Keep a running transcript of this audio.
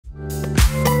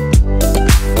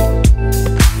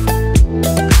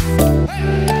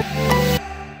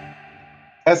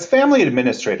As Family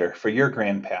Administrator for your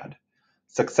GrandPad,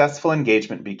 successful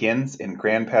engagement begins in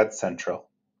GrandPad Central.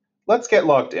 Let's get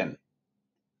logged in.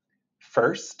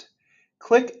 First,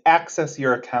 click Access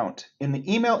Your Account in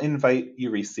the email invite you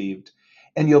received,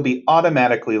 and you'll be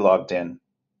automatically logged in.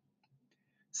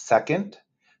 Second,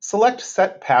 select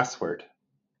Set Password.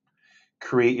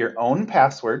 Create your own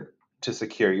password to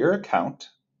secure your account.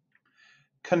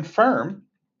 Confirm,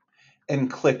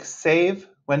 and click Save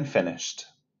when finished.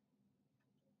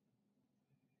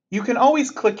 You can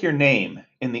always click your name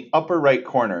in the upper right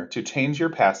corner to change your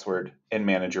password and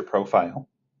manage your profile.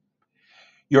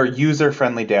 Your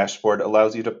user-friendly dashboard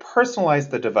allows you to personalize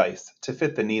the device to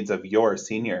fit the needs of your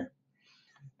senior.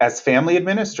 As Family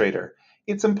Administrator,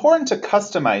 it's important to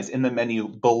customize in the menu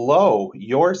below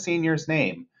your senior's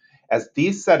name, as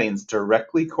these settings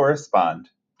directly correspond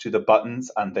to the buttons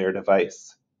on their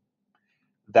device.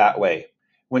 That way,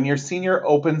 when your senior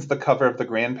opens the cover of the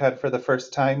GrandPad for the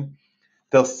first time,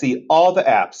 they'll see all the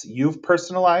apps you've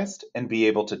personalized and be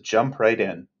able to jump right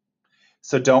in.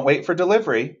 So don't wait for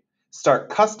delivery. Start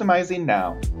customizing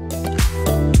now.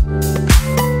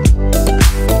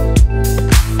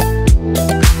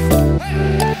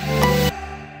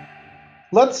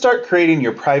 Let's start creating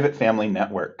your private family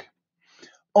network.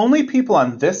 Only people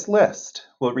on this list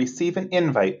will receive an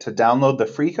invite to download the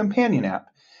free companion app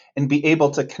and be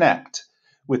able to connect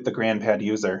with the GrandPad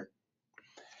user.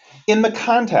 In the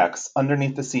contacts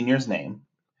underneath the senior's name,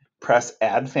 press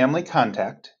Add Family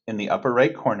Contact in the upper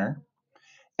right corner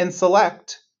and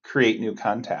select Create New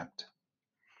Contact.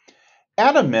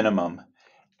 At a minimum,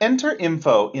 enter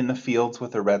info in the fields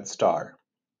with a red star.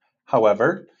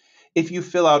 However, if you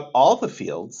fill out all the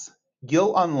fields,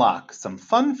 you'll unlock some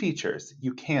fun features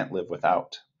you can't live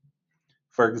without.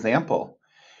 For example,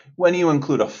 when you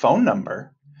include a phone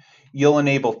number, you'll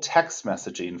enable text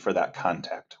messaging for that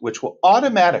contact, which will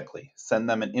automatically send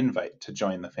them an invite to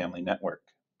join the family network.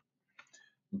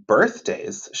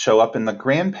 Birthdays show up in the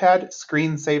GrandPad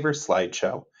screensaver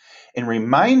slideshow and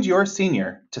remind your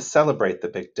senior to celebrate the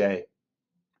big day.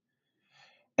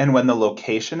 And when the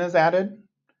location is added,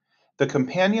 the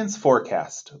companion's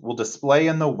forecast will display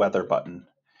in the weather button,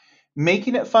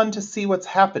 making it fun to see what's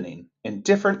happening in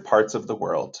different parts of the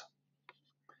world.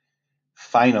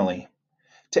 Finally,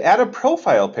 to add a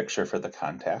profile picture for the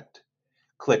contact,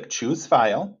 click Choose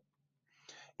File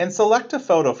and select a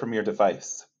photo from your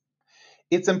device.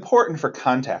 It's important for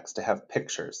contacts to have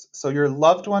pictures, so your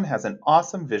loved one has an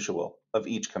awesome visual of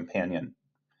each companion.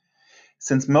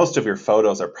 Since most of your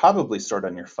photos are probably stored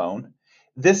on your phone,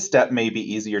 this step may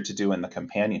be easier to do in the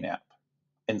companion app.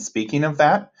 And speaking of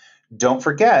that, don't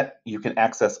forget you can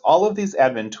access all of these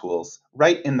admin tools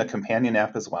right in the companion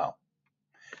app as well.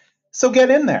 So get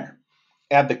in there.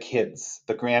 Add the kids,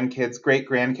 the grandkids,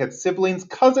 great-grandkids, siblings,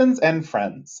 cousins, and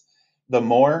friends. The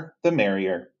more, the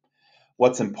merrier.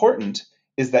 What's important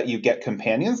is that you get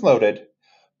companions loaded,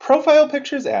 profile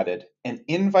pictures added, and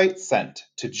invites sent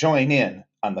to join in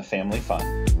on the family fun.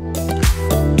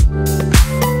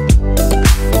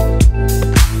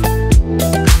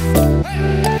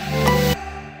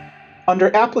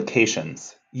 Under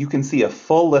Applications, you can see a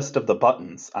full list of the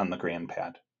buttons on the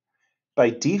GrandPad. By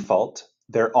default,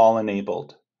 they're all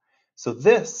enabled. So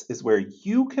this is where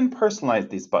you can personalize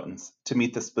these buttons to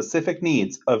meet the specific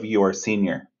needs of your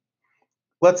senior.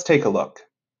 Let's take a look.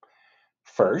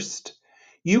 First,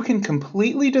 you can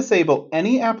completely disable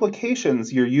any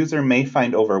applications your user may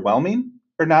find overwhelming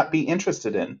or not be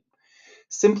interested in.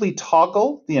 Simply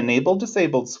toggle the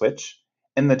Enable-Disabled switch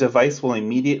and the device will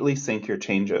immediately sync your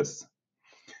changes.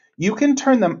 You can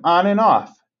turn them on and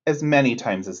off as many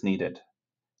times as needed.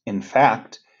 In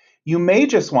fact, you may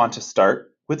just want to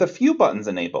start with a few buttons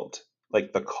enabled,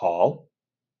 like the call,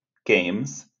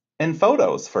 games, and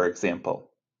photos, for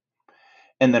example.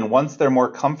 And then once they're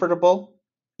more comfortable,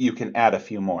 you can add a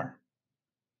few more.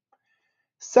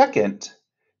 Second,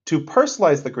 to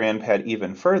personalize the GrandPad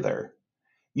even further,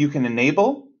 you can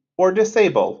enable or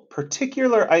disable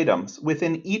particular items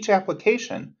within each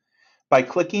application by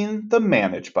clicking the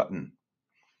Manage button.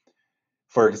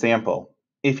 For example,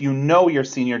 if you know your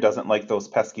senior doesn't like those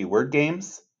pesky word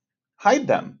games, hide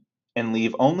them and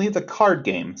leave only the card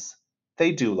games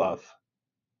they do love.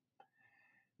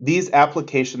 These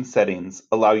application settings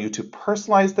allow you to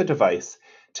personalize the device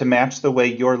to match the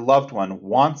way your loved one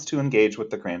wants to engage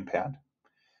with the GrandPad.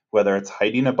 Whether it's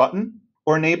hiding a button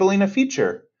or enabling a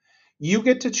feature, you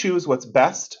get to choose what's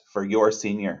best for your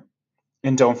senior.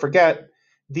 And don't forget,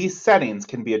 these settings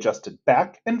can be adjusted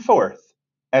back and forth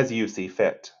as you see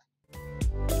fit.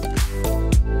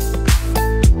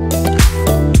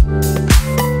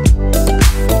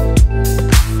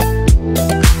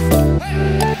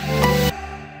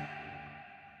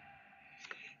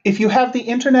 If you have the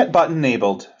Internet button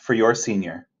enabled for your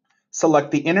senior,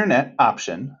 select the Internet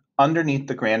option underneath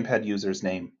the GrandPad user's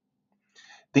name.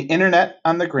 The Internet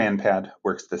on the GrandPad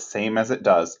works the same as it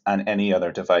does on any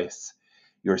other device.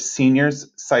 Your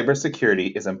senior's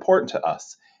cybersecurity is important to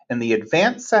us, and the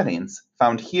advanced settings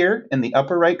found here in the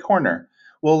upper right corner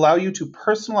will allow you to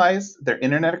personalize their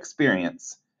Internet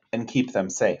experience and keep them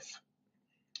safe.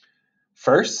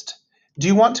 First, do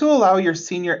you want to allow your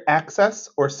senior access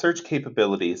or search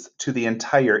capabilities to the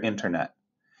entire Internet?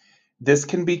 This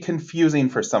can be confusing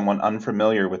for someone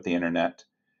unfamiliar with the Internet.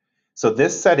 So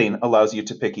this setting allows you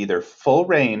to pick either full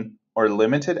reign or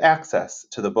limited access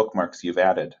to the bookmarks you've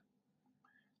added.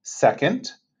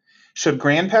 Second, should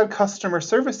GrandPad customer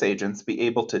service agents be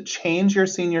able to change your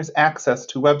senior's access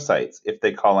to websites if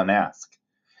they call and ask?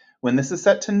 When this is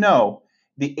set to no,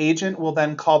 the agent will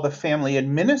then call the family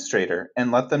administrator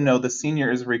and let them know the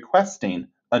senior is requesting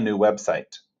a new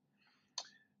website.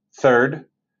 Third,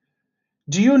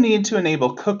 do you need to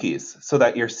enable cookies so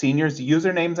that your senior's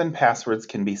usernames and passwords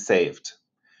can be saved?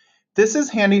 This is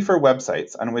handy for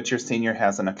websites on which your senior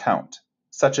has an account,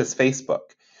 such as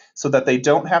Facebook, so that they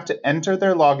don't have to enter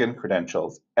their login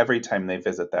credentials every time they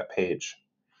visit that page.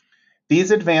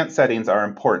 These advanced settings are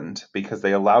important because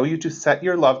they allow you to set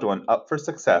your loved one up for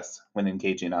success when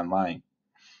engaging online.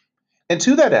 And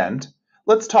to that end,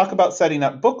 let's talk about setting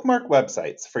up bookmark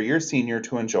websites for your senior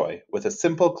to enjoy with a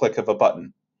simple click of a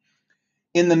button.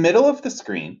 In the middle of the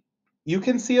screen, you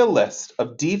can see a list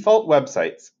of default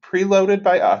websites preloaded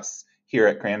by us here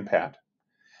at GrandPad.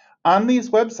 On these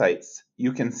websites,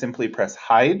 you can simply press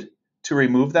Hide to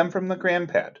remove them from the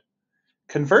GrandPad.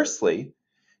 Conversely,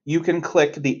 you can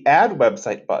click the Add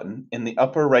Website button in the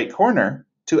upper right corner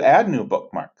to add new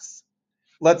bookmarks.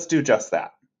 Let's do just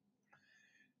that.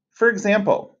 For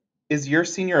example, is your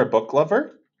senior a book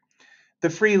lover? The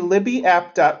free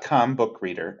libbyapp.com book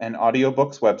reader and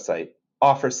audiobooks website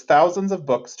offers thousands of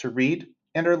books to read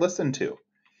and or listen to.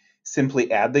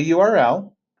 Simply add the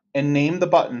URL and name the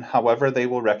button however they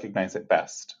will recognize it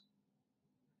best.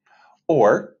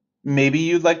 Or maybe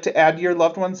you'd like to add your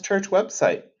loved one's church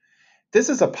website. This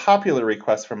is a popular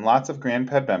request from lots of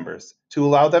GrandPad members to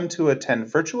allow them to attend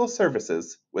virtual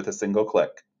services with a single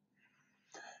click.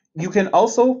 You can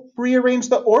also rearrange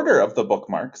the order of the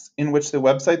bookmarks in which the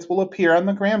websites will appear on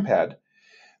the GrandPad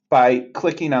by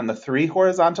clicking on the 3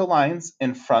 horizontal lines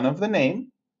in front of the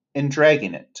name and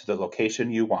dragging it to the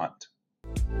location you want.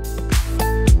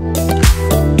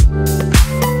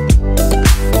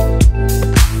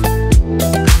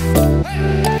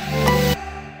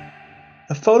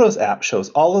 The Photos app shows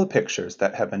all of the pictures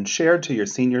that have been shared to your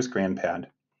senior's GrandPad.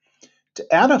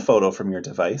 To add a photo from your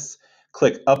device,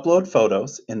 click Upload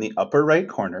Photos in the upper right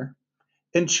corner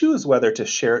and choose whether to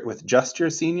share it with just your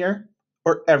senior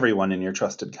or everyone in your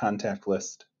trusted contact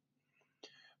list.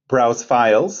 Browse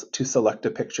Files to select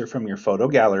a picture from your photo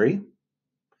gallery,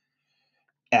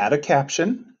 add a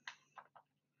caption,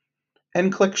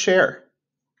 and click Share.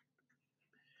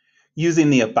 Using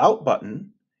the About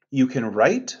button, you can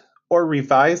write or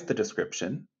revise the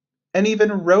description and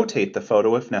even rotate the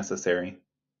photo if necessary.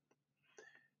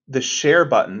 The Share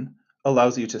button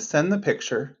allows you to send the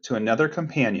picture to another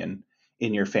companion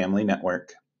in your family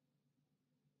network.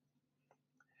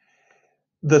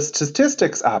 The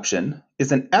Statistics option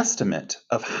is an estimate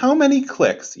of how many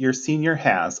clicks your senior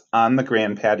has on the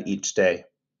GrandPad each day.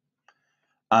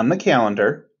 On the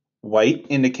calendar, white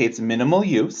indicates minimal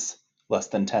use, less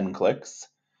than 10 clicks.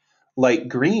 Light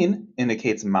green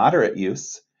indicates moderate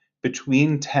use,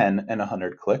 between 10 and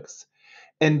 100 clicks.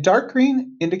 And dark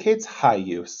green indicates high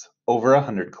use, over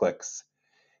 100 clicks.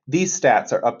 These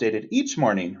stats are updated each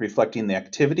morning, reflecting the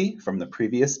activity from the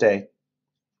previous day.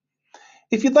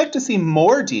 If you'd like to see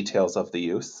more details of the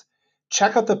use,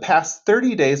 check out the past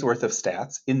 30 days worth of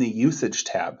stats in the Usage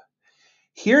tab.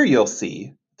 Here you'll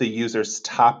see the user's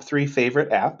top 3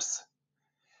 favorite apps,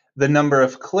 the number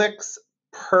of clicks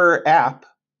per app,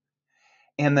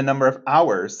 and the number of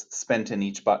hours spent in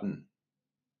each button.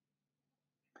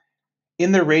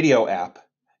 In the Radio app,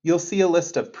 you'll see a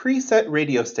list of preset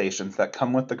radio stations that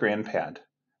come with the GrandPad.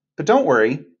 But don't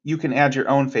worry, you can add your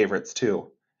own favorites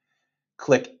too.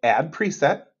 Click Add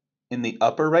Preset in the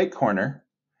upper right corner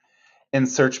and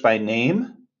search by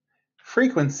name,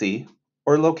 frequency,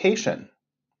 or location.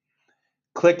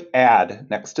 Click Add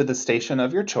next to the station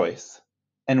of your choice,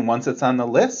 and once it's on the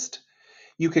list,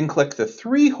 you can click the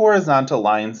 3 horizontal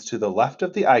lines to the left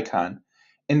of the icon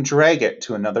and drag it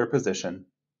to another position.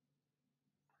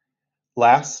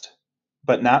 Last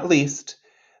but not least,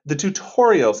 the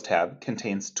Tutorials tab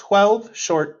contains 12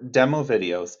 short demo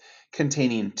videos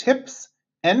containing tips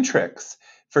and tricks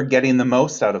for getting the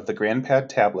most out of the GrandPad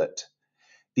tablet.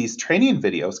 These training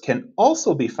videos can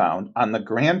also be found on the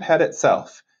GrandPad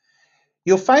itself.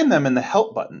 You'll find them in the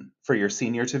Help button for your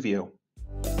senior to view.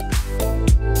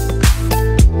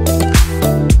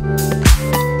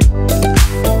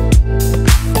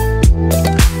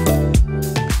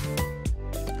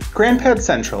 GrandPad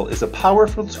Central is a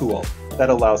powerful tool that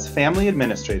allows family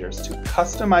administrators to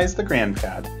customize the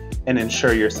GrandPad and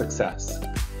ensure your success.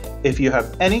 If you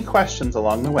have any questions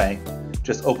along the way,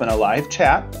 just open a live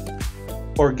chat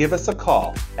or give us a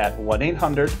call at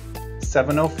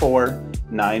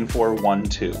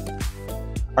 1-800-704-9412.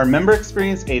 Our member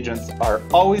experience agents are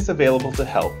always available to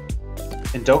help.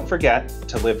 And don't forget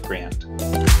to live grand.